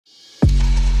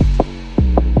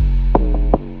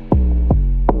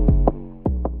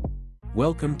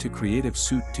Welcome to Creative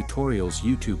Suit Tutorials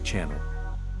YouTube channel.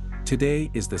 Today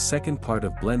is the second part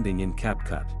of blending in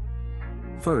CapCut.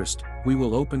 First, we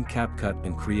will open CapCut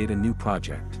and create a new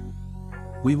project.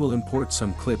 We will import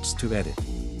some clips to edit.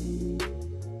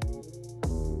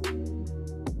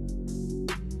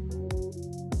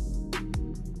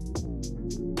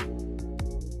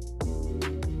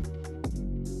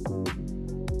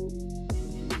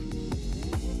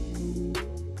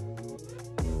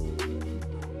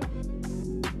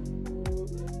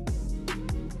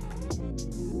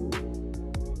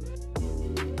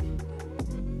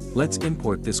 Let's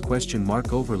import this question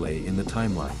mark overlay in the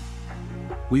timeline.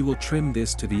 We will trim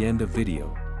this to the end of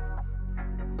video.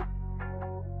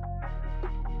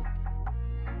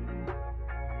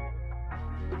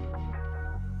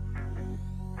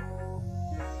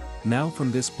 Now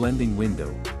from this blending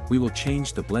window, we will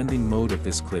change the blending mode of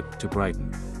this clip to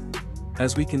brighten.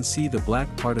 As we can see, the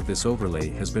black part of this overlay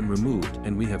has been removed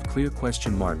and we have clear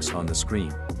question marks on the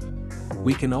screen.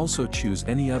 We can also choose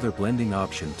any other blending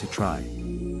option to try.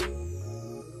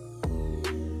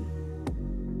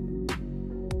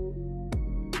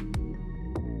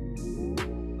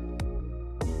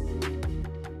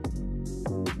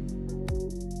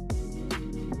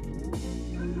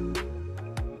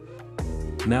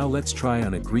 Now let's try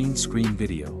on a green screen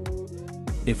video.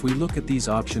 If we look at these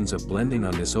options of blending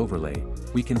on this overlay,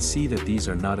 we can see that these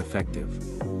are not effective.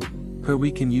 Here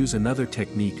we can use another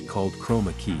technique called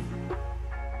Chroma key.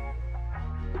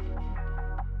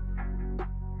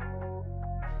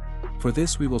 For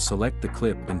this we will select the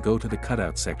clip and go to the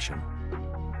cutout section.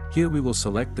 Here we will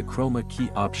select the Chroma key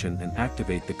option and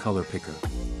activate the color picker.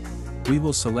 We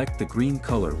will select the green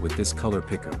color with this color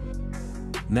picker.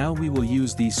 Now we will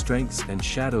use these strengths and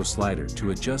shadow slider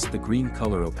to adjust the green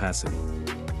color opacity.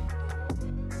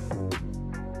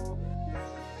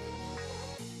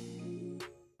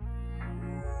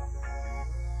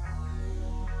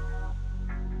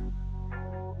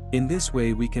 In this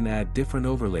way we can add different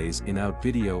overlays in our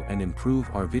video and improve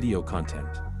our video content.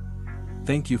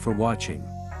 Thank you for watching.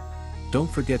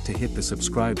 Don't forget to hit the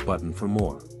subscribe button for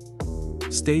more.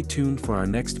 Stay tuned for our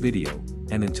next video,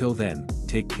 and until then,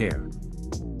 take care.